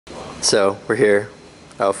So we're here.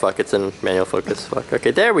 Oh fuck, it's in manual focus. Fuck.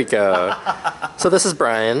 Okay, there we go. So this is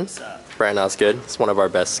Brian. Brian Osgood. He's one of our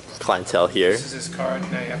best clientele here. This is his card.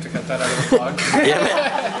 Now you have to cut that out of the vlog. Yeah,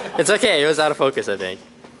 man. It's okay. It was out of focus, I think.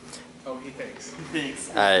 Oh, he thinks. He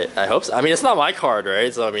thinks. I hope so. I mean, it's not my card,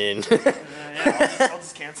 right? So I mean. I'll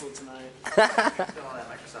just cancel it tonight.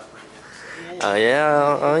 Oh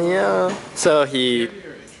yeah. Oh yeah. So he.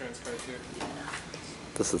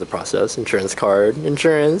 This is the process. Insurance card,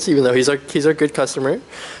 insurance. Even though he's our good customer,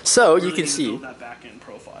 so really you can see. That back end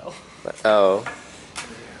profile. Oh.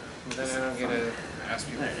 Then I don't get to ask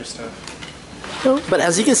people for stuff. No, but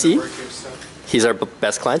as you can see, he's our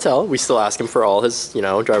best clientele. We still ask him for all his,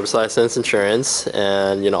 driver's license, insurance,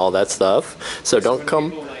 and all that stuff. So don't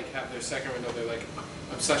come. People have their second window, they're like,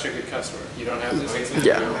 "I'm such a good customer. You don't have to wait."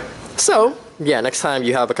 Yeah. So yeah, next time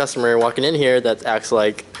you have a customer walking in here that acts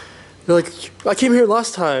like. They're like, I came here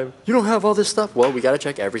last time. You don't have all this stuff. Well, we got to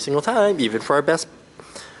check every single time, even for our best,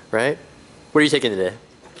 right? What are you taking today?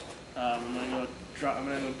 I'm gonna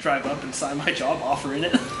go drive up and sign my job offer in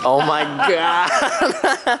it. Oh my god!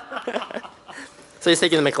 So he's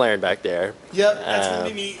taking the Mclaren back there. Yep, that's gonna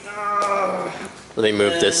be me. Let me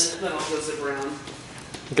move this. Then I'll go zip around.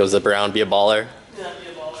 Go zip around, be a baller. Yeah, be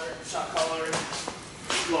a baller, shot collar,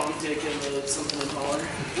 long dick and something taller.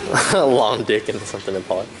 Long dick and something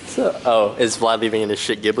Impala. So, is Vlad leaving in his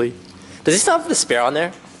shit Ghibli? Does he still have the spare on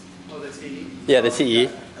there? Oh, the TE? Yeah, the TE.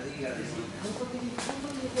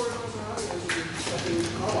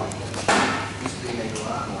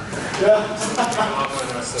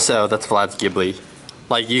 So that's Vlad's Ghibli.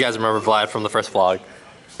 Like, you guys remember Vlad from the first vlog,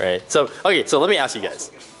 right? So, okay, so let me ask you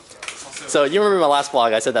guys. So you remember my last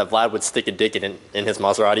vlog, I said that Vlad would stick a dick in his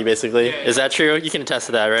Maserati, basically? Yeah, yeah. Is that true? You can attest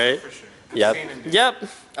to that, right? For sure. Yep. Yep.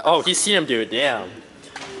 Oh, he's seen him do it. Damn.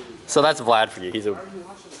 So that's Vlad for you. He's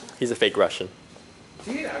a fake Russian.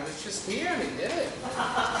 Dude, I was just here and he did it.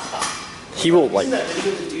 He will like. That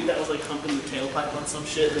video of the dude that was like humping the tailpipe on some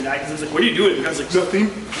shit. The guy was like, "What are you doing?" The guy's like, "Nothing."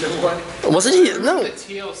 Wasn't he? No. The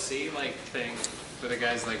TLC thing where the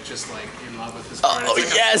guy's like just like in love with his car. car. Oh it's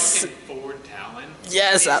like yes. A Ford Talon.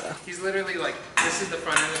 Yes. He's literally like, this is the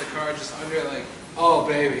front end of the car, just under like, oh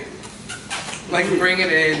baby. Like bring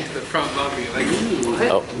it into the front bumper. Like, what?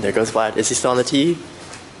 Oh, there goes Vlad. Is he still on the T?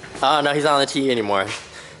 Oh no, he's not on the T anymore.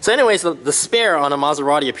 So anyways, the spare on a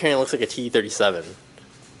Maserati apparently looks like a T37.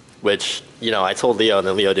 Which, I told Leo and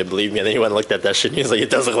then Leo didn't believe me and then he went and looked at that shit and he was like,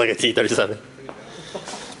 it does look like a T37.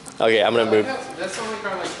 Okay, I'm gonna move. That's the only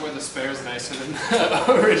car like where the spare is nicer than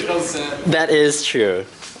the original set. That is true.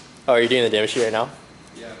 Oh, are you doing the damage sheet right now?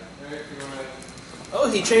 Yeah. "Oh,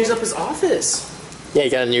 he changed up his office." Yeah, he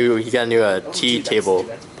got a new tea table.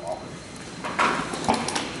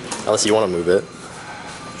 Unless you want to move it.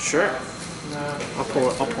 Sure. No. I'll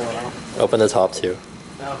pull it out. Open the top too.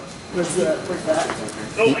 No. Where's that?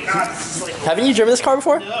 Oh my god, this is like... Haven't you driven this car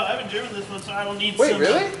before? No, I haven't driven this one, so I don't need Wait,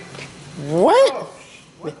 really? What? Oh,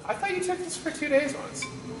 what? I thought you took this for 2 days once.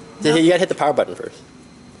 No. You gotta hit the power button first.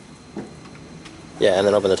 Yeah, and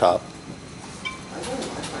then open the top.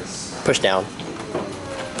 Push down.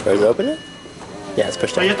 Or is it open it? Yeah, it's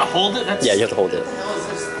pushed down. Oh, you have to hold it? Yeah, you have to hold it.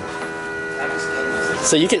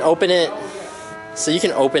 So you can open it.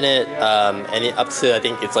 And up to I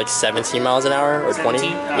think it's like 17 miles an hour or 20.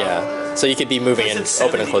 Yeah. So you could be moving and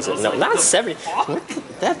open and close it. No, not 70.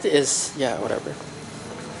 That is whatever.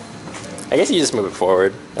 I guess you just move it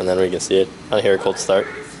forward and then we can see it. I hear a cold start.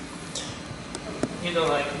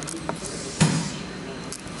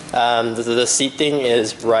 The seat thing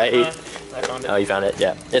is right. Oh, you found it?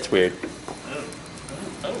 Yeah. It's weird.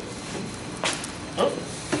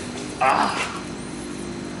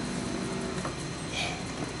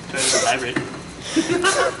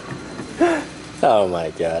 Oh my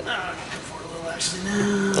god.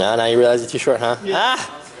 Now you realize it's too short, huh? Yeah.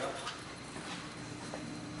 Ah!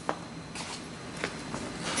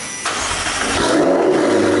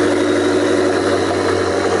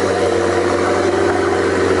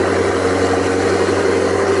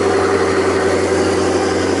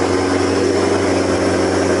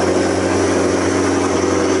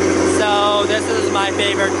 So this is my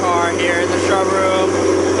favorite car here in the showroom,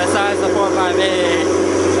 besides the 458.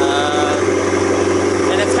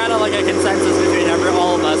 And it's kind of like a consensus between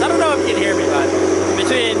all of us. I don't know if you can hear me, but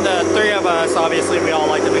between the three of us, obviously we all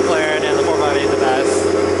like the Mclaren and the 458 the best.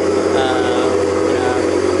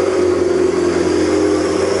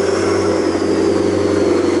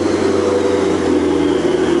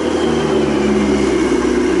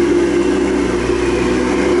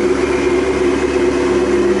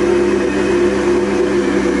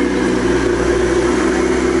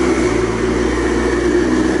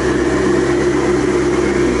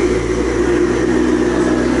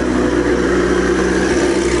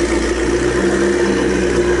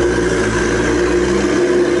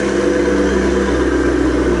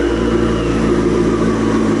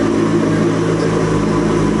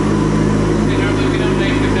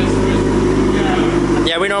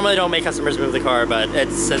 we normally don't make customers move the car, but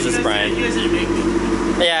it says it's Brian. You guys didn't make me.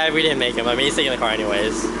 Yeah, we didn't make him. I mean, he's taking the car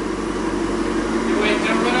anyways. Wait,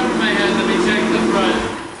 don't put over my head. Let me check the front.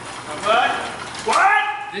 What? What?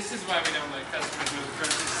 This is why we don't let customers move the car.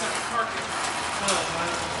 It's such parking.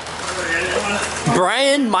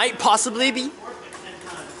 Brian might possibly be.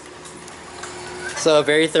 So a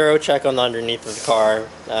very thorough check on the underneath of the car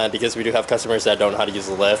because we do have customers that don't know how to use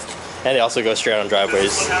the lift, and they also go straight on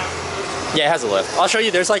driveways. Yeah, it has a lift. I'll show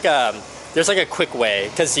you. There's like a quick way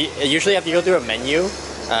because usually you have to go through a menu,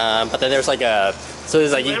 but then there's like a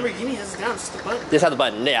there's like Lamborghini has it down, just the button. Just have the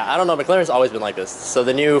button. Yeah, I don't know. McLaren's always been like this. So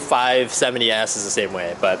the new 570S is the same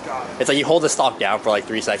way, but it's like you hold the stock down for like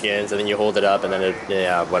 3 seconds, and then you hold it up, and then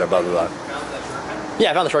whatever, blah blah blah.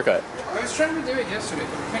 Yeah, I found the shortcut. I was trying to do it yesterday,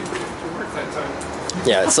 but it didn't work that time.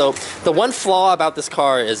 Yeah, so the one flaw about this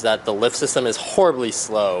car is that the lift system is horribly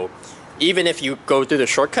slow. Even if you go through the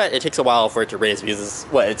shortcut, it takes a while for it to raise because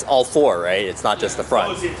it's all four, right? It's not just the front.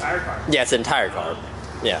 Oh, it's the entire car. Yeah, it's the entire car.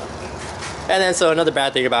 Yeah. And then so another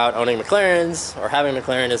bad thing about owning McLarens or having a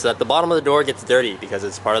McLaren is that the bottom of the door gets dirty because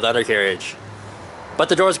it's part of the undercarriage. But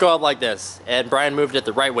the doors go up like this, and Brian moved it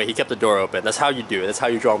the right way. He kept the door open. That's how you do it. That's how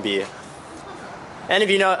you Zhuang B. And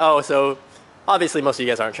if you know, so obviously most of you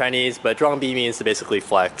guys aren't Chinese, but Zhuang B means to basically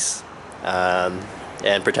flex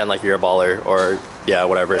and pretend like you're a baller or yeah,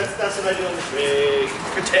 whatever. That's what I do on the rig.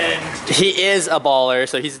 Pretend. He is a baller,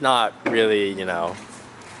 so he's not really, you know.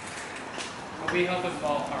 We help him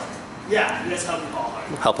ball hard. Yeah, you guys help me ball hard.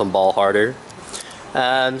 Help him ball harder.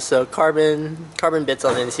 So carbon bits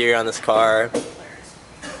on the interior on this car.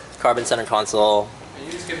 Carbon center console. And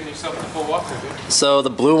you're just giving yourself the full walkthrough, dude. So the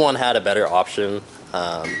blue one had a better option.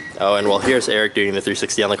 Oh, and well, here's Eric doing the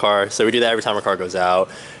 360 on the car. So we do that every time our car goes out.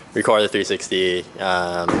 Record the 360,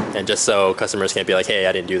 and just so customers can't be like, "Hey,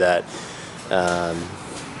 I didn't do that."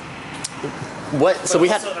 So we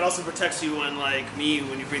had. It also protects you when, like me,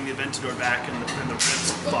 when you bring the Aventador back and the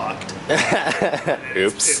rim's fucked.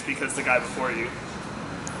 Oops. It's because the guy before you.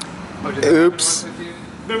 Oh, did Oops.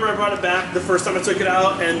 Remember I brought it back the first time I took it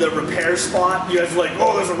out, and the repair spot, you guys were like,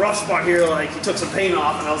 "Oh, there's a rough spot here." Like he took some paint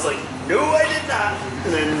off, and I was like, "No, I did not."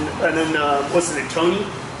 And then what's his name, Tony?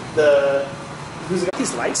 Who's got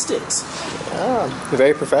these light sticks? Oh,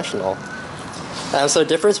 very professional. So the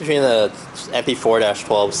difference between the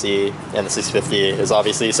MP4-12C and the 650 is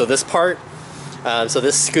obviously, so this part, so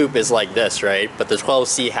this scoop is like this, right? But the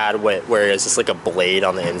 12C had where it's just like a blade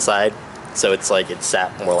on the inside. So it's like, it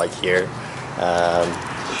sat more like here.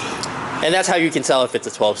 And that's how you can tell if it's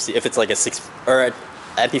a 12C, if it's like a an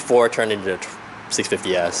MP4 turned into a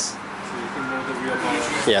 650S. So you can know the real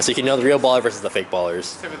baller. Yeah, so you can know the real baller versus the fake ballers.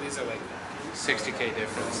 Some of these are like 60K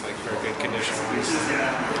difference, like for a good condition.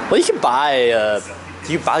 Well, you can buy,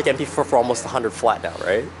 you buy like MP4 for almost 100 flat now,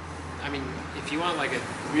 right? I mean, if you want like a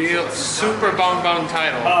real super bong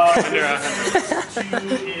title, under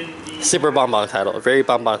 100. Super bonbon title, very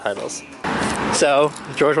bonbon titles. So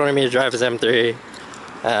George wanted me to drive his M3,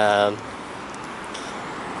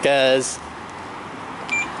 because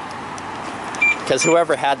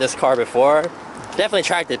whoever had this car before definitely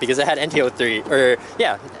tracked it because it had NK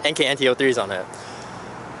NT03s on it.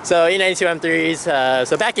 So E92 M3s.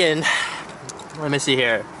 So back in, let me see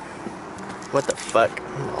here. What the fuck?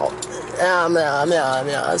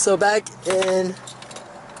 So back in,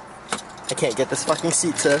 I can't get this fucking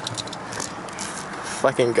seat to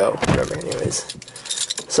fucking go. Whatever. Anyways,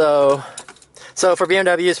 so for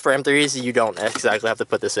BMWs, for M3s, you don't exactly have to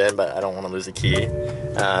put this in, but I don't want to lose the key.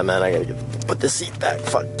 And I gotta put the seat back.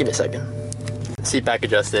 Fuck. Give me a second. Seat back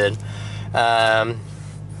adjusted.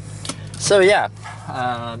 So yeah,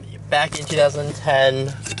 back in 2010,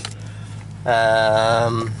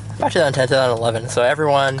 back 2010, 2011. So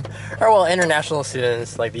everyone, or well, international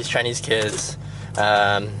students like these Chinese kids,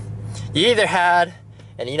 you either had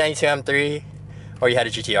an E92 M3 or you had a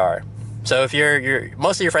GTR. So if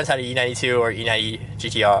most of your friends had an E92 or E90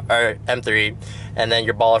 GTR or M3, and then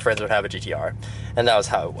your baller friends would have a GTR, and that was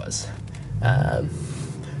how it was.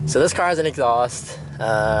 So this car has an exhaust.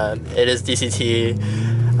 It is DCT.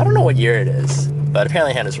 I don't know what year it is, but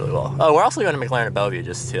apparently it handles really well. Oh, we're also going to Mclaren of Bellevue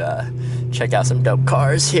just to check out some dope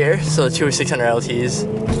cars here. So the two 600 LTs.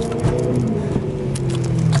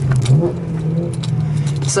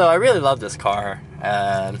 So I really love this car.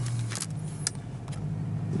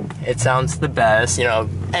 It sounds the best, you know,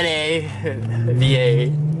 NA,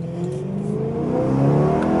 V8.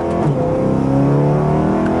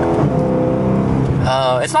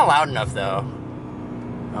 It's not loud enough though.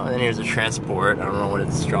 Oh, and then here's a transport. I don't know what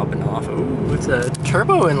it's dropping off. Ooh, it's a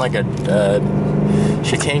turbo in like a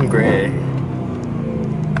chicane gray.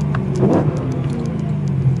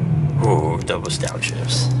 Ooh, those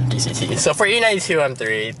downshifts, DCT. So for E92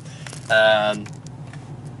 M3,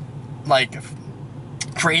 like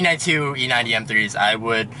for E92, E90 M3s, I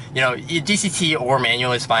would, you know, DCT or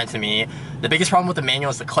manual is fine to me. The biggest problem with the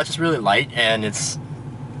manual is the clutch is really light, and it's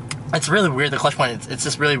really weird. The clutch point, it's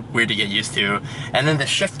just really weird to get used to. And then the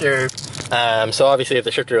shifter, so obviously if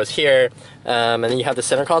the shifter was here, and then you have the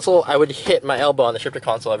center console, I would hit my elbow on the shifter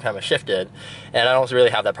console every time I shifted. And I don't really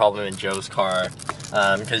have that problem in Joe's car,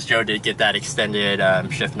 because Joe did get that extended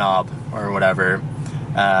shift knob or whatever.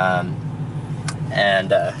 Yeah,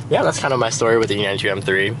 that's kind of my story with the E92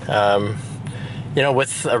 M3. You know,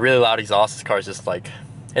 with a really loud exhaust, this car is just like,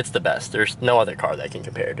 it's the best. There's no other car that can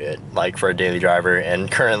compare to it, like for a daily driver, and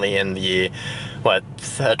currently in the, what,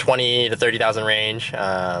 20 to 30,000 range. You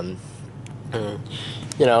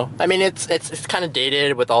know, I mean, it's kind of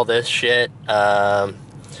dated with all this shit, but,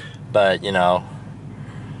 you know,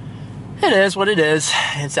 it is what it is.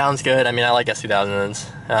 It sounds good. I mean, I like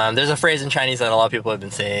S2000s. There's a phrase in Chinese that a lot of people have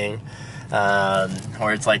been saying,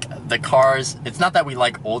 where it's like, the cars, it's not that we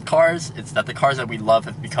like old cars, it's that the cars that we love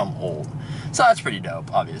have become old. So that's pretty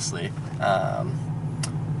dope, obviously. But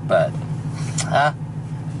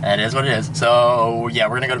it is what it is. So yeah,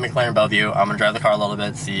 we're gonna go to Mclaren of Bellevue. I'm gonna drive the car a little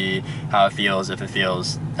bit, see how it feels, if it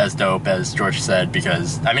feels as dope as George said,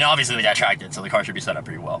 because, I mean, obviously the guy tracked it, so the car should be set up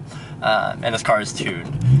pretty well. And this car is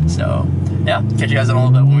tuned. So yeah, catch you guys in a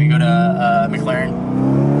little bit when we go to Mclaren.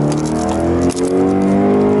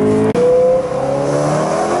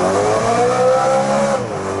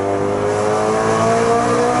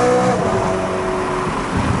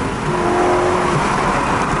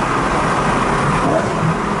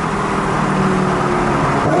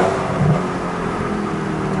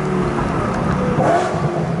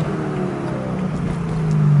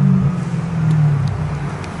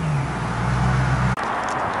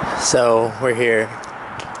 So we're here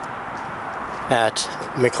at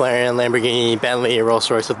Mclaren, Lamborghini, Bentley,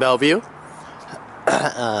 Rolls-Royce of Bellevue.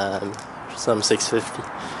 Some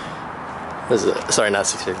 650. Sorry, not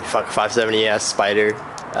 650. Fuck, 570S Spider.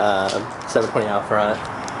 720 out front.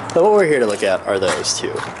 So what we're here to look at are those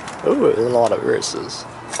two. Ooh, there's a lot of verses.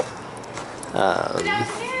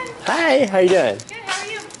 Hi, how you doing? Good, how are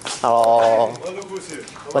you? Oh,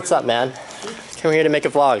 what's up, man? Come here to make a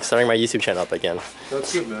vlog, starting my YouTube channel up again.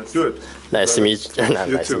 That's good, man. Good. Nice to meet you. Not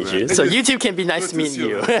nice to meet you. So YouTube can be nice to meet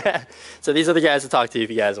you. So these are the guys to talk to if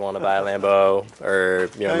you guys want to buy a Lambo or,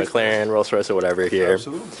 you know, McLaren, Rolls Royce, or whatever here.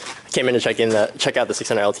 Absolutely. I came in to check out the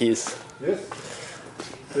 600 LTs. Yes.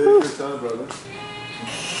 Take your time, brother.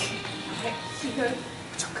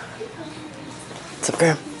 What's up,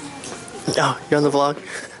 Graham? Oh, you're on the vlog.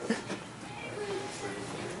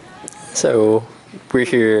 So we're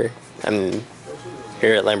here. I'm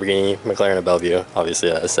here at Lamborghini, Mclaren of Bellevue, obviously,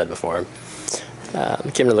 as I said before.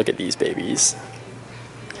 Came to look at these babies.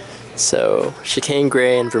 So, chicane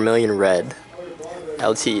gray and vermilion red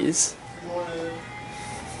LTs.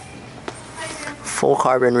 Full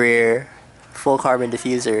carbon rear, full carbon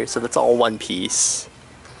diffuser, so that's all one piece.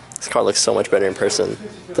 This car looks so much better in person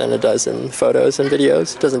than it does in photos and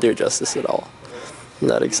videos. It doesn't do it justice at all. And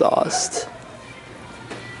that exhaust.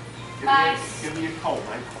 Give me a call,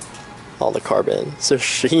 Mike. All the carbon. So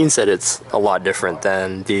Shaheen said it's a lot different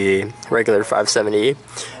than the regular 570.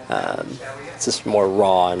 It's just more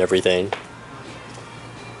raw and everything.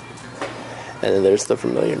 And then there's the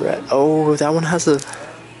vermilion red. Oh, that one has a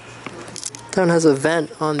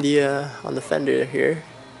vent on the fender here.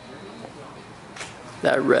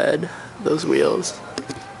 That red, those wheels.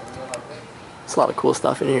 There's a lot of cool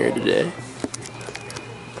stuff in here today.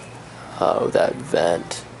 Oh, that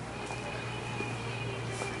vent.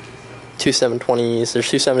 Two 720s. There's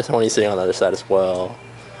two 720s sitting on the other side as well.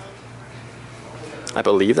 I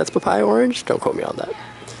believe that's papaya orange. Don't quote me on that.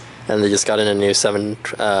 And they just got in a new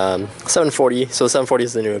 740. So the 740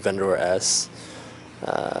 is the new Aventador S.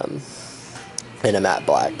 In a matte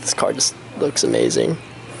black. This car just looks amazing.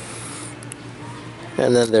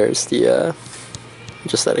 And then there's the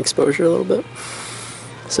just that exposure a little bit.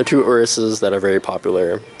 So two Uruses that are very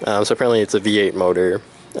popular. So apparently it's a V8 motor.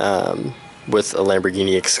 With a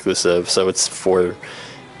Lamborghini exclusive, so it's for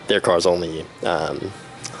their cars only. A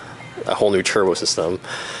whole new turbo system,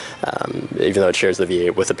 even though it shares the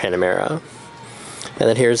V8 with the Panamera. And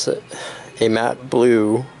then here's a matte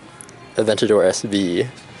blue Aventador SV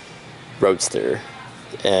Roadster,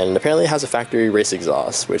 and apparently it has a factory race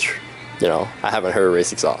exhaust, which, you know, I haven't heard a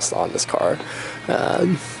race exhaust on this car.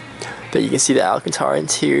 But you can see the Alcantara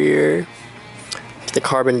interior, the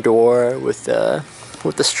carbon door with the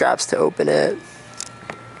straps to open it,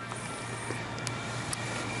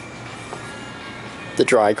 the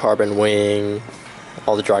dry carbon wing,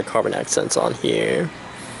 all the dry carbon accents on here.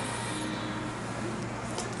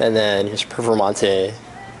 And then here's Performante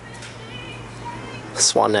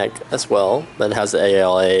swan neck as well. Then it has the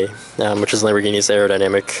ALA, which is Lamborghini's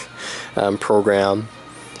aerodynamic program,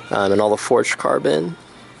 and all the forged carbon.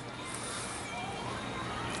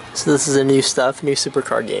 So this is the new stuff, new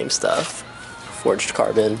supercar game stuff, forged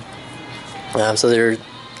carbon. So they're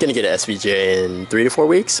gonna get an SVJ in 3 to 4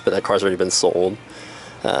 weeks, but that car's already been sold.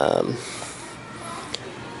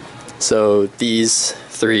 So these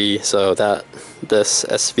three, this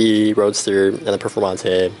SV Roadster and the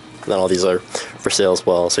Performante, and then all these are for sale as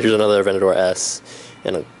well. So here's another Aventador S,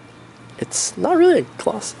 and it's not really a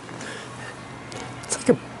gloss. It's like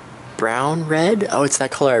a brown red. Oh, it's that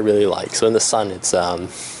color I really like. So in the sun, it's a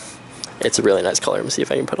really nice color. Let me see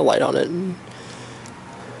if I can put a light on it.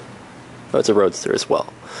 Oh, it's a Roadster as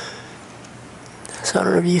well. So I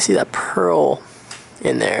don't know if you see that pearl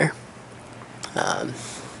in there.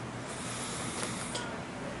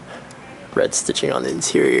 Red stitching on the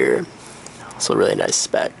interior. Also really nice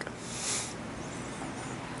spec.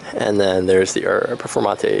 And then there's the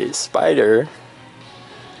Performante Spider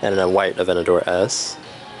and a white Aventador S.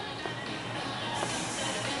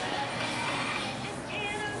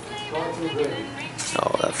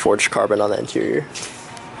 Oh, that forged carbon on the interior.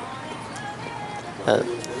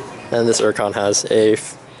 And this Urcon has a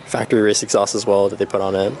factory race exhaust as well that they put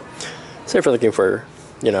on it. So if you're looking for,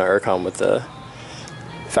 Urcon with the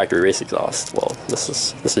factory race exhaust, well, this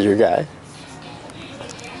is your guy.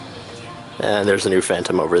 And there's a new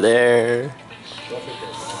Phantom over there.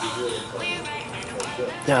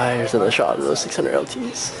 Yeah, here's another shot of those 600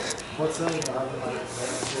 LTs.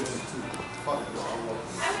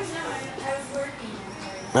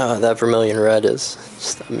 That vermilion red is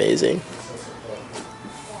just amazing.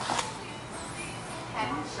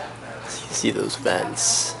 So you see those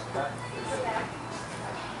vents.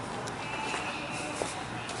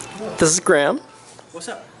 This is Graham. What's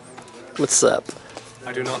up? What's up?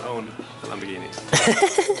 I do not own a Lamborghini.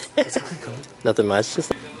 Nothing much.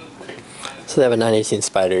 Just so they have a 918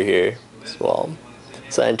 Spider here as well.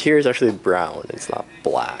 So the interior is actually brown. It's not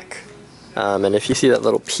black. And if you see that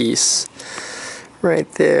little piece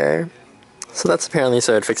right there, so that's apparently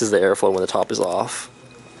so it fixes the airflow when the top is off.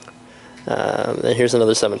 And here's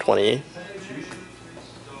another 720.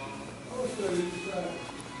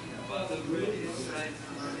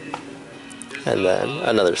 And then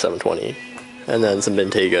another 720, and then some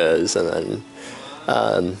Bentegas, and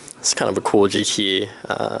then it's kind of a cool GT.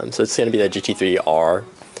 So it's going to be that GT3R, or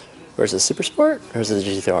is it Super Sport, or is it the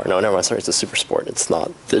GT3R? No, never mind. Sorry, it's a Super Sport. It's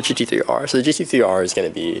not the GT3R. So the GT3R is going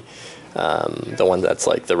to be the one that's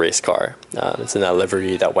like the race car. It's in that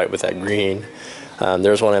livery, that white with that green.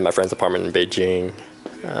 There's one at my friend's apartment in Beijing.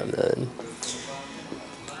 Then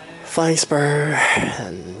Flying Spur,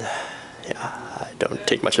 and yeah. I don't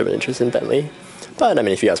take much of an interest in Bentley, but I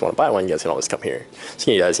mean, if you guys want to buy one, you guys can always come here.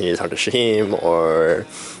 So you guys need to talk to Shaheem or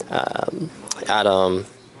Adam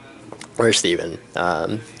or Steven,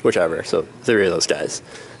 whichever. So 3 of those guys.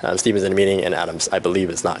 Steven's in a meeting, and Adam's, I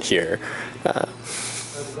believe, is not here.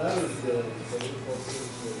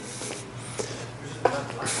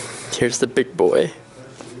 Here's the big boy.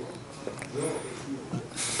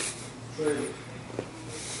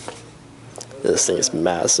 This thing is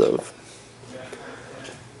massive.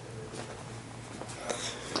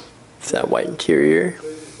 That white interior.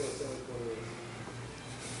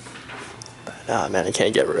 But man, I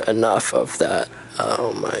can't get enough of that.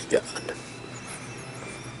 Oh my god.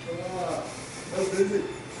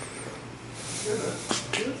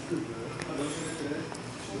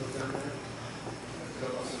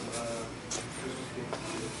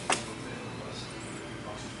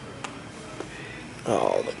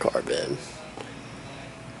 Oh, the carbon.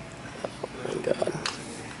 Oh my god.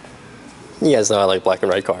 You guys know I like black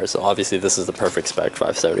and red cars, so obviously this is the perfect spec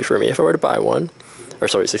 570 for me if I were to buy one. Or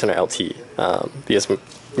sorry, 600 LT. Because,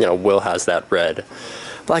 Will has that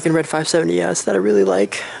black and red 570S that I really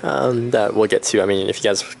like. That we'll get to. I mean, if you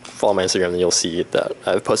guys follow my Instagram, then you'll see that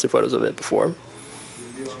I've posted photos of it before.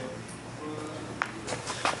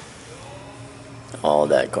 All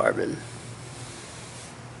that carbon.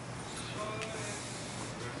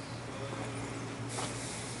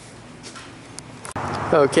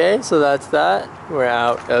 Okay, so that's that. We're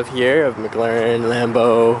out of here of Mclaren,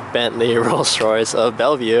 Lambo, Bentley, Rolls-Royce of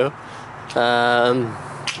Bellevue.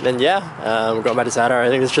 And yeah, we're going back to Sadar. I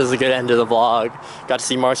think this is a good end to the vlog. Got to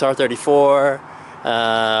see Mark's R34.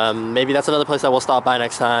 Maybe that's another place that we'll stop by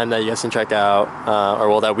next time that you guys can check out, or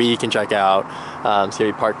well, that we can check out. It's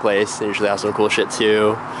gonna be Park Place. They usually have some cool shit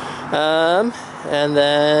too. And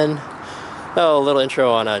then Oh, a little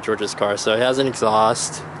intro on George's car. So he has an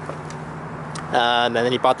exhaust. And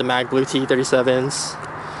then he bought the Mag Blue T37s.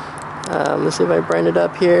 Let's see if I brand it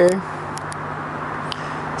up here.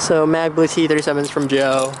 So Mag Blue T37s from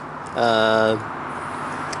Joe.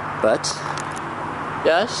 But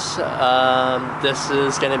yes, this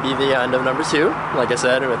is going to be the end of number 2. Like I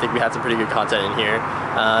said, I think we had some pretty good content in here.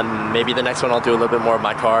 Maybe the next one I'll do a little bit more of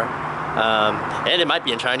my car. And it might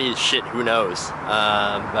be in Chinese, shit, who knows.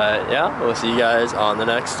 But yeah, we'll see you guys on the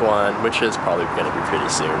next one, which is probably going to be pretty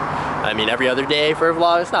soon. I mean, every other day for a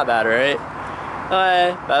vlog, it's not bad, right?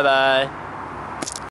 Alright, bye-bye.